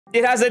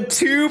It has a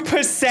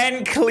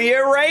 2%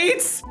 clear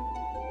rate?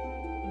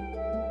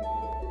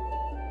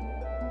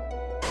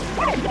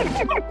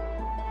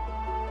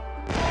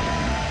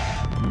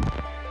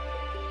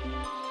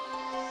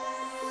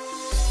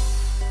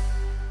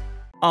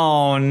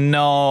 Oh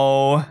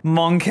no,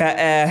 Monka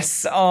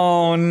S.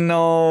 Oh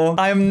no,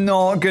 I'm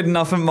not good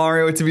enough at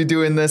Mario to be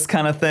doing this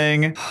kind of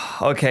thing.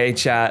 Okay,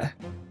 chat.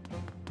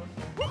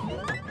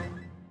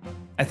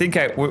 I think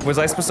was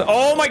I supposed to?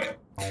 Oh my!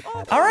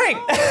 All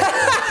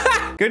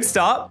right. Good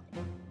start.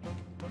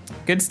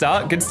 Good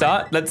start. Good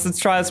start. Let's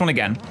try this one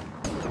again.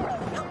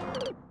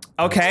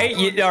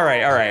 Okay. All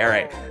right. All right. All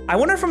right. I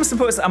wonder if I'm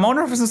supposed. I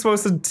wonder if I'm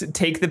supposed to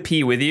take the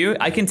P with you.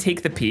 I can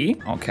take the P.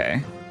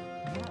 Okay.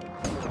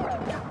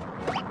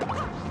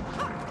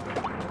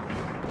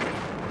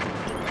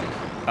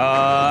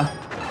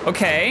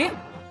 Okay.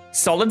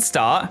 Solid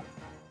start.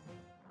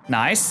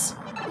 Nice.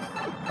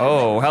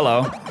 Oh,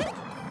 hello.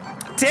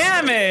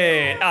 Damn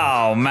it!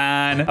 Oh,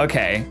 man.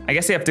 Okay, I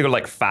guess you have to go,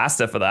 like,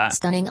 faster for that.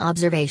 Stunning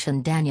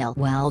observation, Daniel.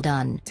 Well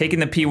done. Taking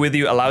the P with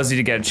you allows you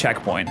to get a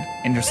checkpoint.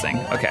 Interesting.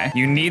 Okay.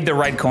 You need the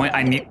right coin.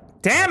 I need...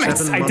 Damn it!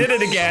 I did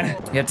it again!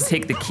 You have to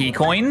take the key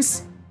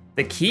coins.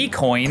 The key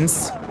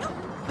coins?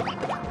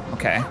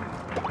 Okay.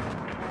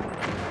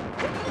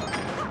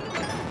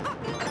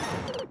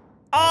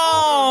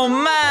 Oh,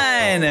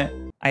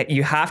 man!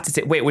 You have to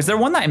take... Wait, was there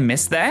one that I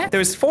missed there? There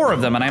was 4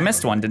 of them and I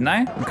missed one, didn't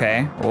I?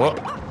 Okay. Whoa.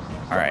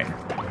 All right.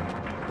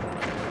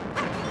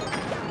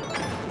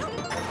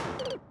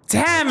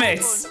 Damn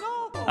it!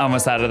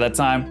 Almost out of that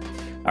time.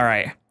 All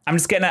right. I'm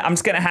just getting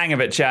a hang of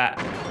it, chat.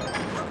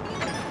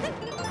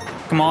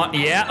 Come on.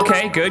 Yeah.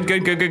 Okay. Good.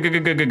 Good. Good. Good. Good.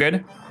 Good. Good. Good.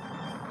 Good.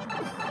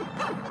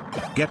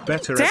 Get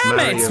better Damn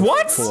at Mario it!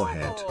 What?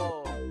 Forehead.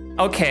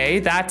 Okay,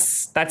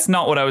 that's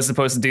not what I was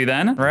supposed to do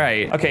then.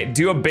 Right. Okay,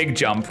 do a big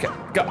jump. Go.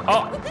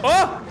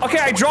 Oh! Okay,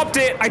 I dropped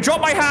it. I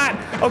dropped my hat.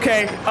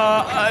 Okay,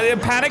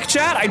 panic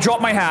chat, I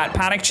dropped my hat.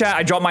 Panic chat,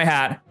 I dropped my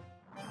hat.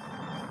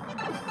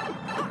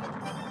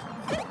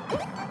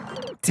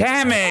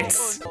 Damn it!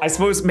 I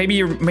suppose maybe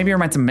you're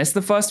meant to miss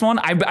the first one.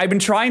 I've been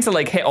trying to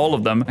like hit all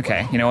of them.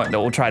 Okay, you know what?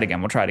 No, we'll try it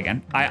again. We'll try it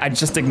again. I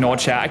just ignore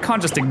chat. I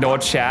can't just ignore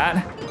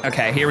chat.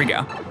 Okay, here we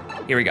go.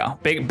 Here we go.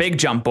 Big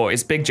jump,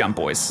 boys. Big jump,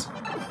 boys.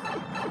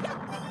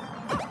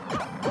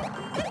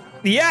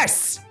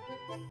 Yes!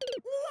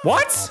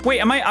 What? Wait,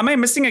 am I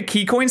missing a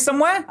key coin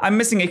somewhere? I'm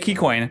missing a key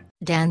coin.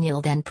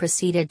 Daniel then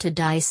proceeded to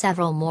die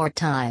several more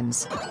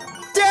times.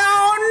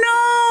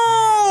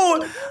 Oh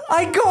no!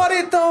 I got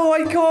it though.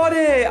 I got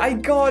it. I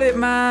got it,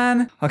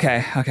 man.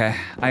 Okay. Okay.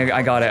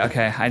 I got it.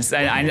 Okay.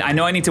 I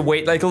know I need to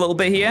wait like a little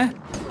bit here.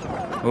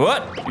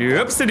 What?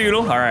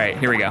 Oops-a-doodle. All right.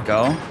 Here we go.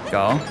 Go.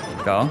 Go.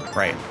 Go.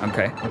 Right.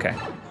 Okay. Okay.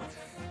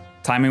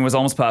 Timing was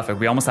almost perfect.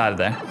 We almost had it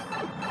there.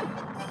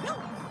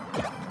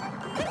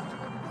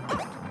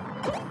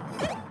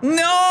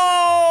 No!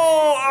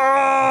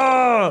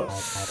 Oh!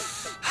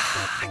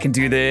 I can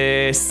do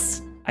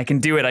this. I can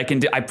do it. I can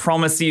do. I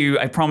promise you.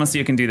 I promise you,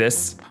 I can do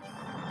this.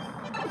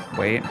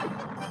 Wait.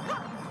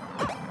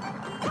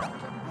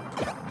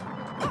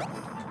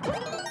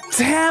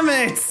 Damn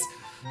it!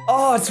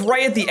 Oh, it's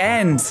right at the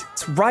end.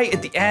 It's right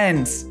at the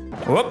end.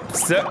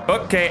 Whoops.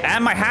 Okay,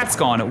 and my hat's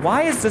gone.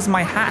 Why does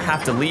my hat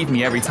have to leave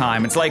me every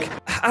time? It's like,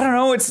 I don't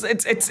know.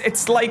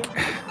 It's like,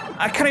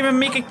 I can't even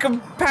make a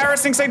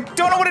comparison because I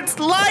don't know what it's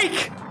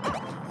like.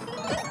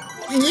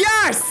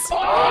 Yes!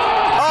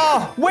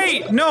 Oh,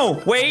 wait,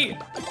 no, wait.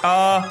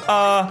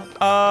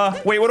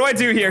 Wait, what do I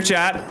do here,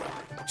 chat?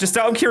 Just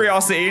out of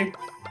curiosity.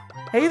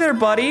 Hey there,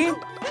 buddy. You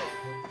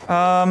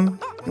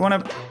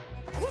wanna...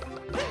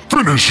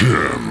 Finish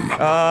him!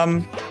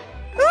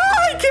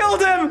 I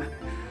killed him!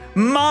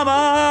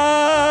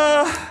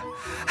 Mama!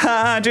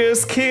 I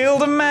just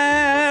killed a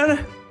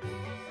man!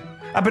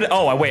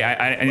 Oh, wait,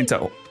 I need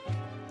to...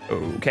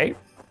 Okay.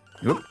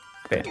 Oop.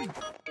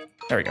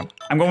 There we go.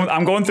 I'm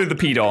going through the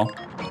pee doll.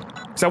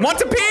 So I want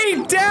to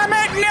pee! Damn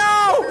it,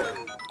 no!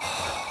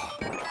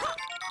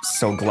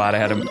 So glad I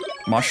had a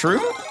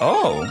mushroom.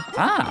 Oh,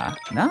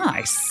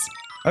 nice.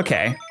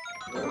 Okay.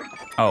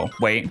 Oh,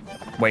 wait,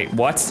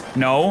 what?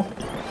 No,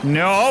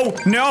 no,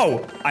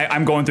 no!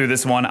 I'm going through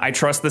this one. I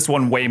trust this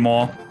one way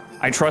more.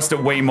 I trust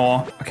it way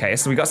more. Okay,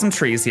 so we got some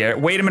trees here.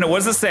 Wait a minute, what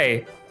does it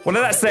say? What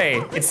did that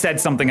say? It said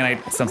something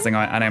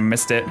and I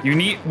missed it. You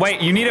need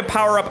a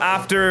power up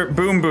after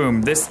Boom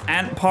Boom. This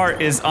ant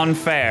part is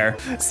unfair.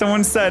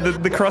 Someone said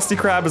that the Krusty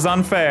Krab is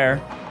unfair.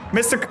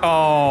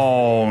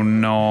 Oh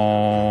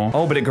no.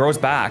 Oh, but it grows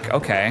back,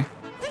 okay.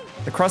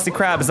 The Krusty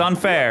Krab is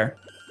unfair.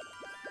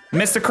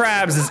 Mr.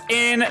 Krabs is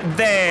in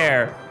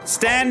there,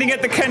 standing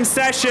at the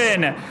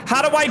concession.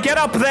 How do I get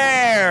up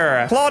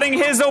there? Plotting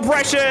his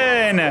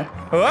oppression.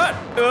 What?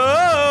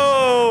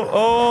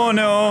 Oh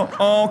no.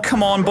 Oh,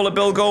 come on, Bullet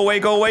Bill, go away,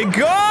 go away,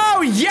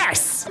 go!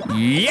 Yes!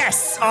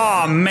 Yes!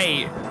 Oh,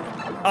 mate.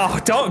 Oh,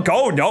 don't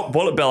go, no,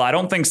 Bullet Bill, I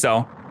don't think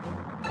so.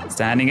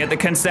 Standing at the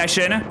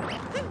concession,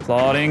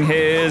 plotting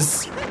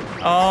his...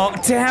 Oh,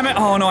 damn it.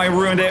 Oh no, I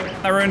ruined it.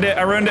 I ruined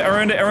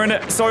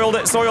it. Soiled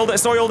it.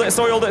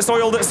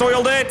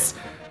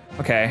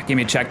 Okay, give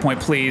me a checkpoint,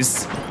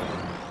 please.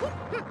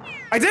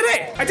 I did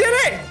it! I did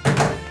it!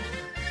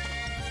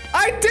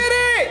 I did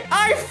it!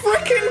 I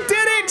freaking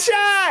did it,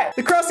 chat!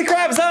 The Krusty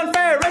Krab is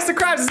unfair. Mr.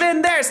 Krabs is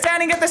in there,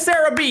 standing at the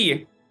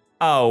Serebii.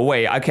 Oh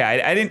wait, okay,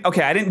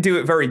 I didn't do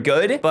it very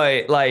good,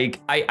 but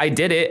like I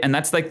did it, and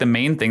that's like the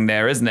main thing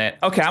there, isn't it?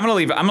 Okay, I'm gonna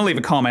leave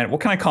a comment.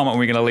 What kind of comment are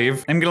we gonna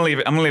leave? I'm gonna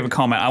leave a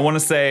comment. I wanna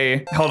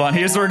say, hold on,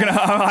 here's what we're gonna,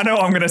 I know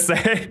what I'm gonna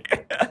say.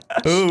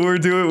 Oh, we're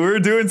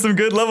doing some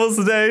good levels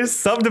today.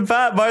 Sub to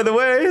Pat, by the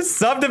way.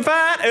 Sub to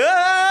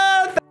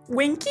Pat.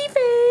 Winky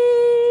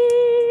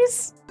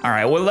face. All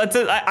right, well,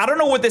 I don't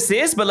know what this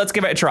is, but let's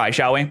give it a try,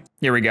 shall we?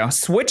 Here we go.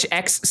 Switch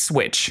X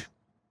switch.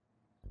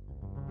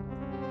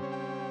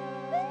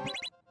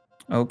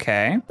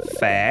 Okay,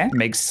 fair,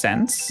 makes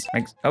sense.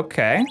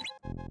 Okay.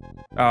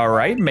 All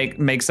right,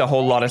 makes a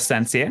whole lot of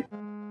sense here.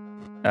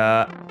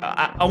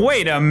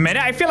 Wait a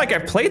minute, I feel like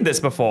I've played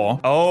this before.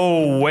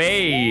 Oh,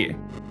 wait.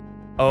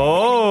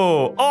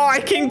 Oh,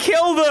 I can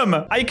kill them.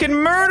 I can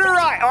murder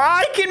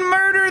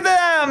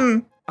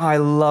them. I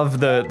love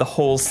the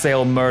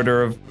wholesale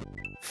murder of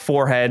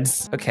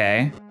foreheads.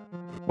 Okay.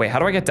 Wait, how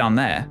do I get down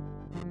there?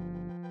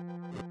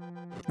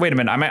 Wait a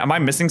minute, am I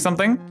missing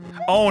something?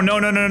 Oh,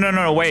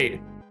 no, wait.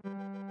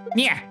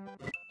 Yeah.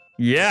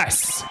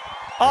 Yes.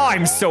 Oh,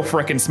 I'm so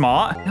freaking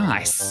smart.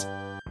 Nice.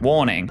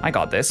 Warning, I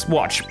got this.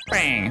 Watch.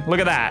 Bang.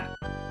 Look at that.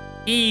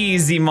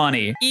 Easy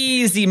money.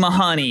 Easy my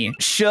honey.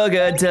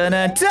 Sugar da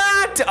da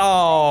da.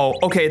 Oh,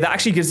 okay, that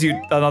actually gives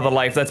you another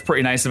life. That's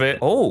pretty nice of it.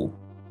 Oh.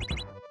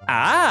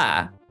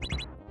 Ah.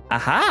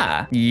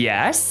 Aha.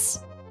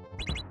 Yes.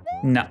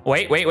 No,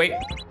 wait.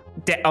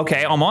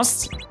 Okay,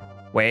 almost.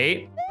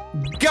 Wait.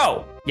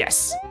 Go.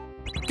 Yes.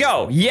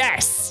 Go.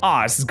 Yes.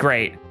 Oh, this is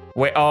great.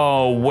 Wait,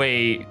 oh,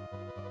 wait.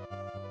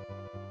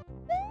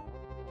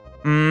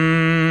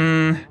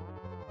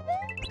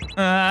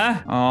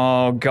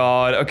 Oh,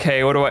 God.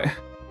 Okay, what do I...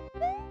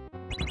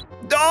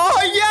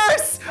 Oh,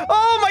 yes!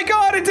 Oh, my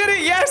God, I did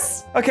it,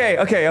 yes! Okay.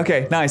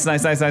 Nice.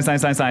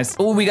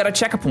 Oh, we got a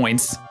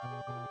checkpoint.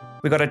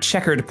 We got a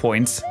checkered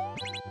point.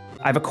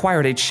 I've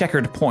acquired a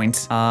checkered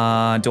point.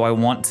 Do I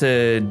want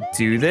to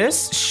do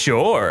this?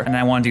 Sure. And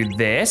I want to do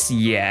this?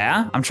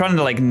 Yeah. I'm trying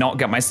to, like, not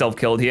get myself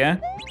killed here.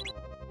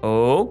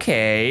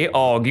 Okay.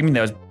 Oh, give me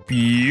those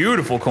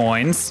beautiful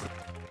coins.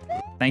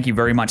 Thank you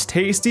very much.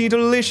 Tasty,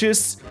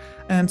 delicious,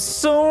 and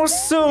so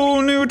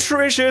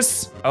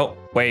nutritious. Oh,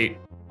 wait.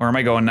 Where am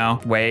I going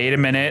now? Wait a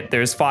minute.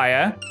 There's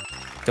fire.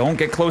 Don't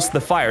get close to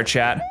the fire,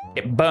 chat.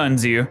 It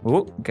burns you.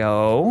 Ooh,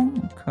 go.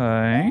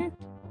 Okay.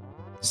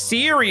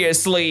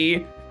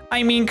 Seriously?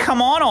 I mean,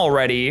 come on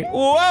already.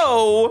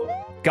 Whoa.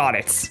 Got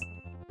it.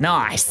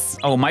 Nice.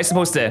 Oh, am I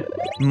supposed to?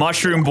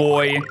 Mushroom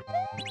boy.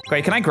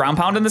 Wait, can I ground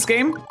pound in this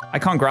game? I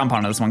can't ground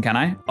pound in this one, can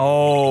I?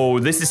 Oh,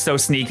 this is so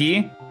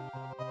sneaky.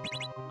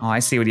 Oh, I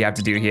see what you have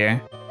to do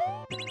here.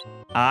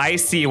 I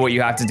see what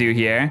you have to do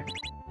here.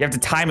 You have to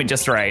time it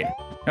just right.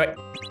 And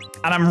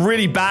I'm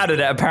really bad at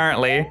it,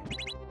 apparently.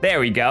 There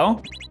we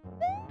go.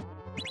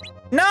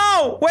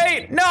 No,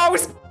 wait, no, I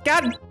was,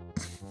 God.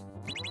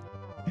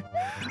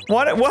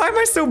 Why am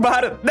I so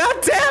bad at, no,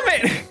 damn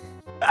it.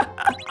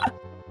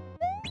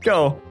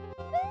 Go.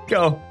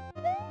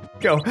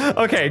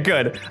 Okay,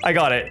 good. I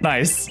got it.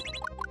 Nice.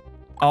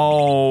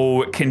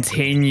 Oh, it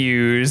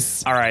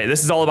continues. All right,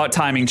 this is all about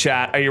timing,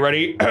 chat. Are you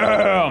ready?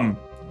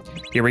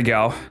 Here we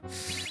go.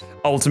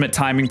 Ultimate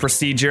timing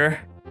procedure.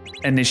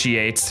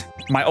 Initiate.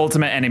 My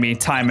ultimate enemy,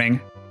 timing.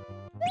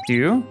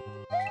 Do.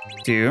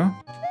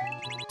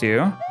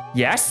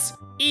 Yes.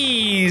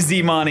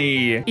 Easy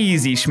money.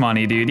 Easy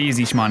shmoney, dude.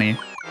 Easy shmoney.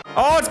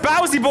 Oh, it's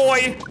Bowsy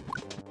boy.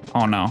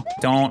 Oh no.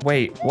 Don't.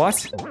 Wait,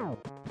 what?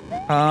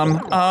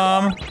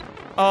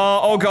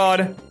 Oh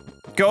God.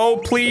 Go,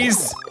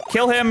 please.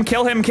 Kill him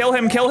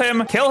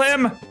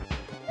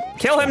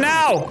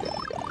now.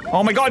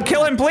 Oh my God,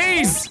 kill him,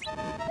 please.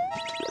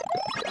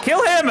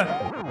 Kill him.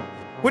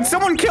 Would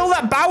someone kill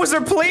that Bowser,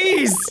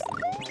 please?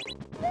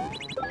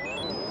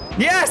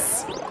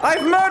 Yes,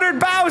 I've murdered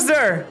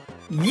Bowser.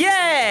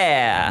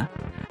 Yeah.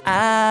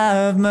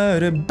 I've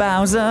murdered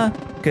Bowser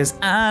because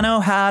I know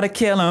how to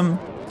kill him.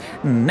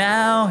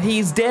 Now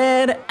he's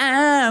dead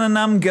and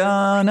I'm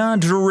gonna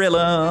drill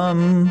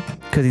him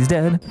because he's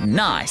dead.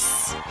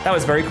 Nice. That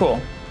was very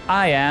cool.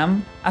 I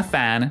am a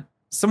fan.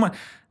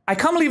 I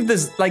can't believe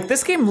this, like,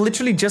 this game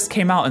literally just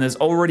came out and there's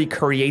already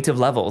creative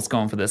levels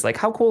going for this. Like,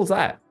 how cool is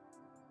that?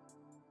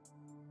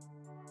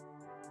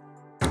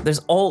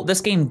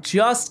 This game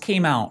just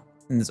came out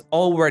and there's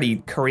already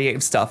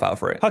creative stuff out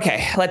for it.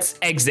 Okay, let's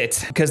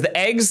exit because the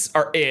eggs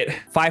are it.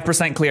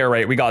 5% clear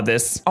rate, we got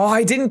this. Oh,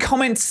 I didn't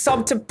comment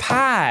sub to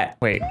Pat.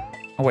 Wait,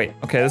 oh wait,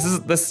 okay,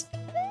 this.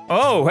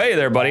 Oh, hey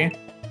there, buddy.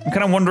 I'm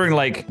kind of wondering,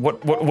 like,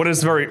 what's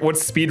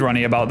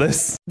speedrunny about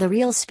this? The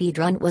real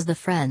speedrun was the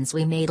friends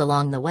we made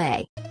along the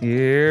way.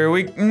 Here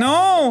we,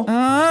 no!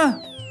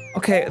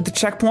 Okay, the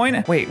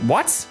checkpoint. Wait,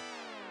 what?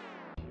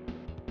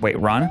 Wait,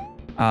 run.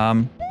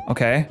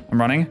 Okay,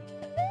 I'm running.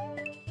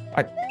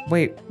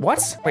 Wait,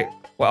 what? Wait,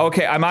 Well,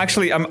 okay,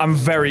 I'm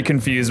very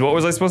confused. What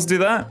was I supposed to do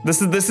that?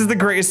 This is the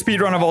greatest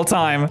speedrun of all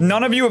time.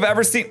 None of you have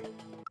ever seen.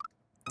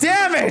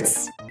 Damn it!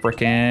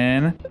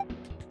 Frickin'.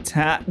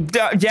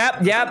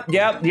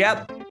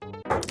 Yep.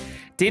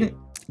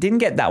 Didn't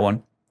get that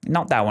one.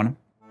 Not that one.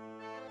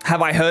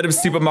 Have I heard of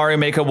Super Mario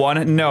Maker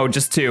 1? No,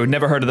 just 2.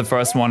 Never heard of the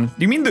first one.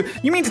 You mean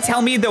to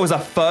tell me there was a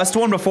first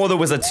one before there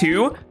was a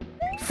 2?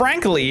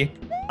 Frankly,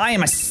 I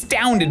am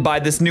astounded by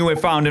this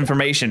newfound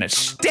information.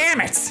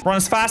 Damn it! Run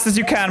as fast as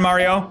you can,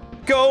 Mario.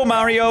 Go,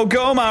 Mario,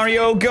 go,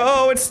 Mario,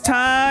 go. It's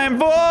time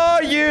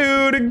for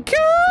you to go.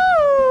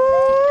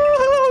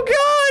 Oh,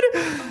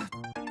 God.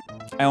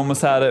 I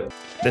almost had it.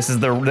 This is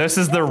the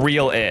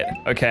real it,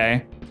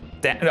 okay?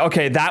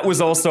 Okay, that was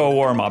also a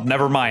warm-up.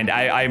 Never mind.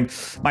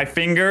 My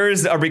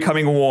fingers are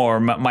becoming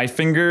warm. My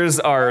fingers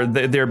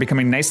they're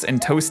becoming nice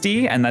and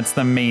toasty, and that's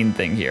the main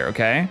thing here,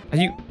 okay?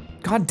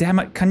 God damn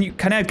it,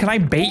 can I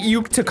bait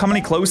you to come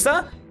any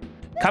closer?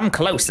 Come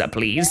closer,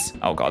 please.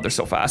 Oh God, they're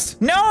so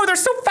fast. No, they're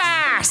so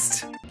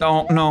fast!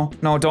 Oh, no,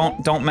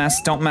 don't mess.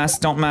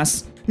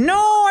 No,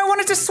 I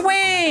wanted to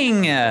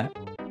swing!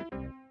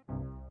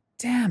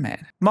 Damn it.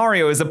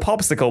 Mario is a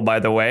popsicle, by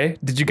the way.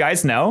 Did you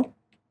guys know?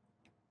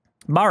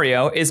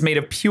 Mario is made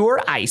of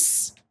pure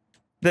ice.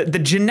 The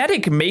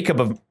genetic makeup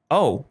of,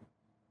 oh,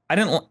 I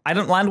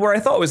didn't land where I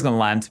thought I was gonna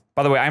land.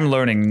 By the way, I'm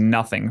learning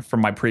nothing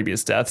from my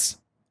previous deaths.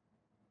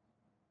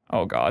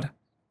 Oh God.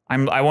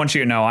 I want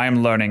you to know I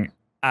am learning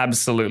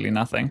absolutely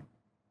nothing.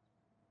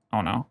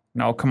 Oh no.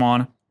 No, come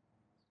on.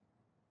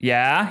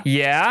 Yeah.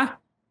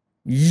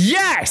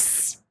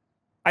 Yes!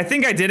 I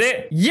think I did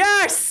it.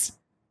 Yes!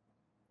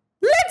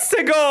 Let's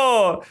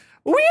go!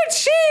 We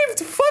achieved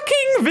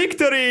fucking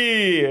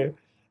victory!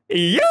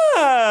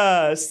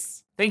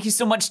 Yes! Thank you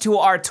so much to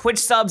our Twitch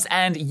subs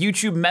and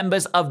YouTube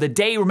members of the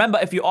day. Remember,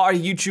 if you are a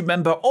YouTube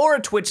member or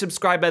a Twitch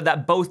subscriber,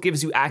 that both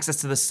gives you access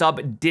to the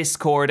sub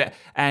Discord,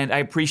 and I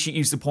appreciate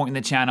you supporting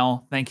the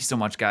channel. Thank you so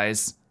much,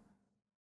 guys.